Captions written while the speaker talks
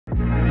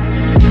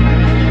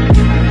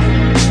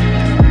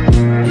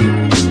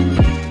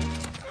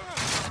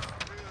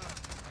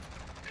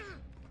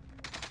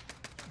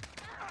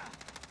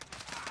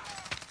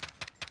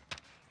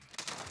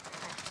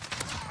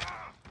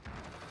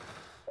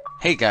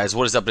Hey guys,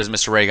 what is up? It is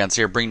Mr. Rayguns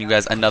here bringing you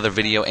guys another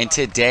video, and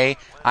today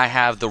I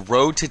have the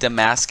Road to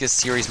Damascus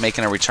series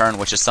making a return,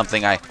 which is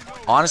something I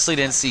honestly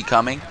didn't see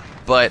coming,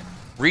 but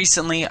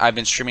recently I've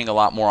been streaming a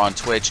lot more on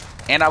Twitch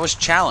and I was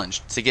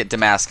challenged to get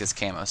Damascus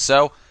camo,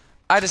 so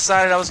I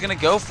decided I was going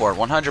to go for it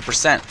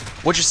 100%.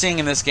 What you're seeing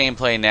in this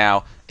gameplay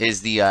now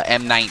is the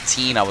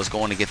M19. I was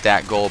going to get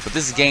that gold, but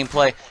this is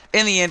gameplay.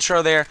 In the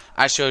intro there,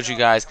 I showed you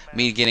guys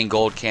me getting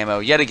gold camo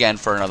yet again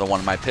for another one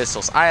of my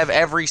pistols. I have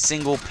every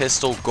single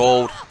pistol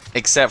gold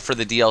except for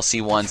the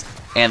DLC ones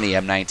and the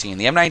M19.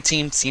 The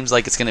M19 seems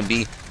like it's going to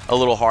be a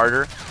little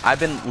harder. I've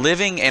been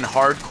living in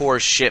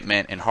hardcore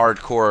shipment and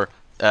hardcore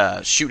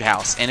shoot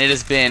house, and it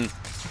has been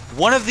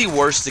one of the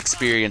worst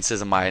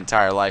experiences of my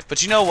entire life.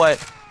 But you know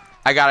what?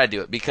 I gotta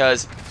do it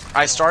because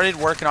I started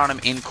working on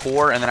them in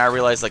core, and then I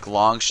realized like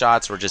long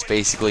shots were just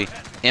basically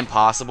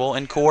impossible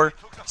in core.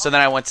 So then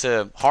I went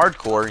to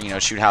hardcore, you know,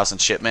 shoot house and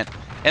shipment,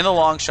 and the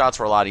long shots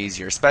were a lot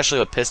easier, especially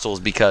with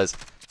pistols, because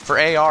for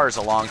ARs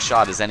a long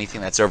shot is anything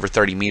that's over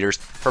 30 meters.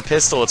 For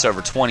pistol it's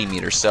over 20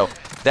 meters, so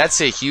that's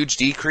a huge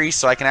decrease.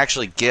 So I can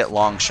actually get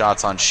long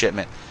shots on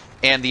shipment.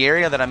 And the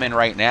area that I'm in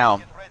right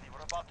now,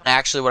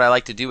 actually what I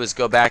like to do is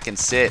go back and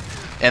sit,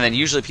 and then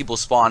usually people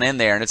spawn in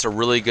there, and it's a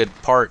really good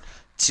part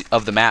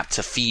of the map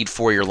to feed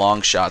for your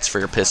long shots for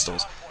your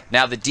pistols.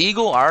 Now the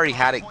Deagle, I already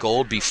had it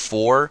gold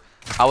before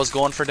I was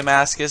going for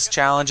Damascus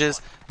challenges,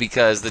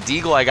 because the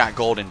Deagle I got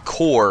gold in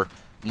core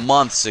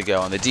months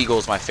ago, and the Deagle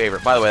is my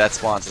favorite. By the way, that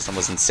spawn system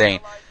was insane.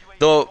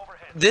 Though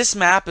this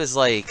map is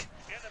like,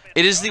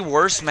 it is the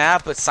worst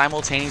map but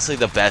simultaneously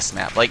the best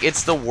map. Like,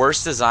 it's the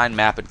worst designed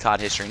map in COD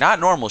history. Not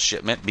normal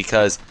shipment,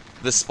 because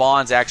the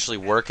spawns actually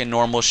work in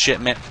normal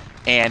shipment,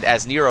 and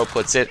as Nero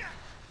puts it,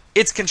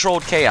 it's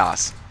controlled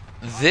chaos.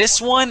 This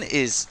one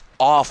is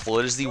awful.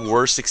 It is the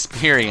worst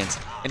experience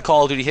in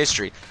Call of Duty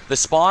history. The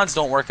spawns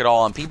don't work at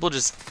all, and people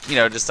just, you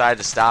know, decided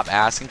to stop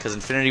asking, because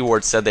Infinity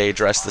Ward said they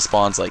addressed the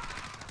spawns like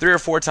 3 or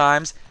 4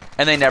 times,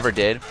 and they never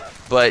did.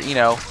 But, you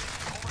know,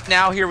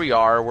 now here we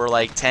are. We're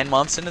like 10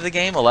 months into the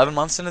game, 11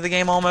 months into the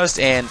game almost,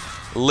 and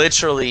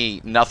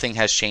literally nothing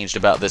has changed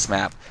about this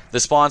map.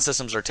 The spawn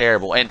systems are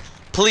terrible, and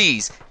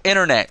please,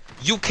 internet,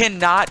 you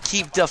cannot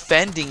keep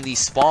defending these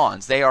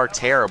spawns. They are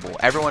terrible.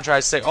 Everyone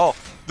tries to say, oh,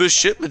 the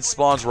shipment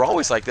spawns were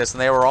always like this and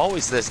they were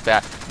always this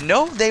bad.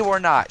 No, they were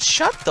not.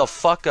 Shut the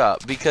fuck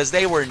up, because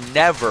they were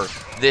never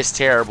this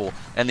terrible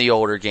in the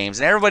older games,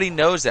 and everybody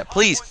knows that.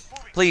 Please,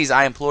 please,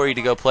 I implore you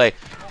to go play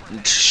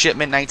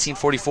Shipment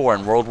 1944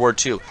 in World War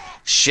II,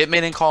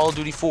 Shipment in Call of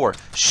Duty 4,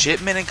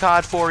 Shipment in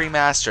COD 4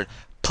 Remastered.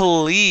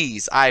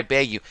 Please, I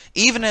beg you.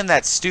 Even in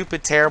that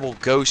stupid, terrible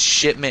Ghost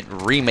Shipment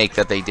remake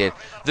that they did,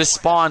 the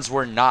spawns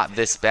were not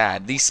this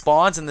bad. The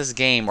spawns in this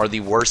game are the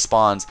worst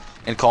spawns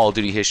in Call of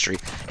Duty history,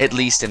 at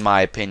least in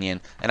my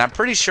opinion. And I'm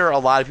pretty sure a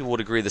lot of people would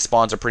agree the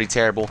spawns are pretty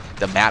terrible.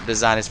 The map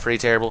design is pretty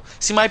terrible.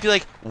 So you might be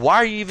like, why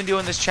are you even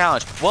doing this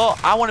challenge? Well,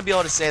 I want to be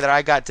able to say that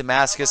I got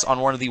Damascus on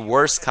one of the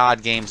worst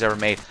COD games ever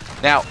made.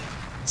 Now,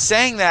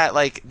 saying that,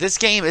 like, this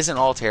game isn't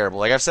all terrible.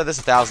 Like, I've said this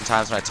 1,000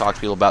 times when I talk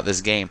to people about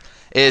this game,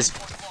 is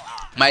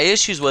my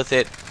issues with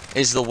it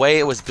is the way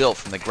it was built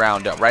from the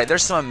ground up, right?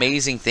 There's some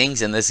amazing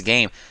things in this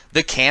game.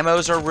 The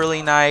camos are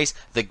really nice.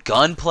 The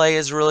gunplay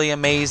is really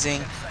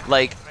amazing.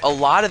 Like, a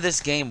lot of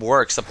this game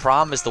works. The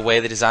problem is the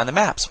way they design the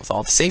maps with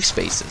all the safe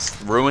spaces.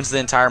 Ruins the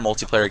entire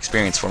multiplayer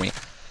experience for me.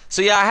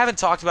 So yeah, I haven't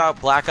talked about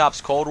Black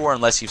Ops Cold War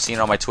unless you've seen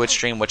it on my Twitch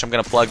stream, which I'm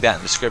going to plug that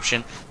in the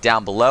description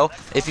down below.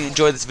 If you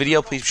enjoyed this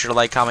video, please be sure to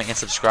like, comment, and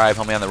subscribe.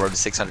 Help me on the road to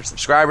 600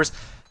 subscribers.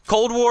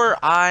 Cold War,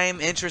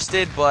 I'm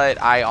interested,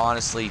 but I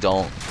honestly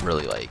don't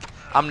really like.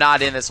 I'm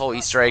not in this whole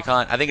Easter egg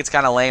hunt. I think it's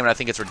kind of lame, and I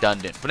think it's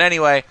redundant. But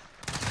anyway,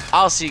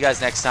 I'll see you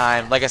guys next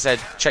time. Like I said,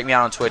 check me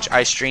out on Twitch.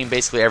 I stream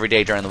basically every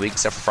day during the week,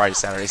 except for Friday,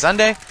 Saturday,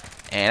 Sunday.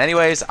 And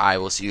anyways, I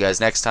will see you guys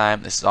next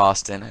time. This is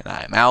Austin, and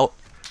I am out.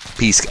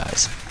 Peace,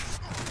 guys.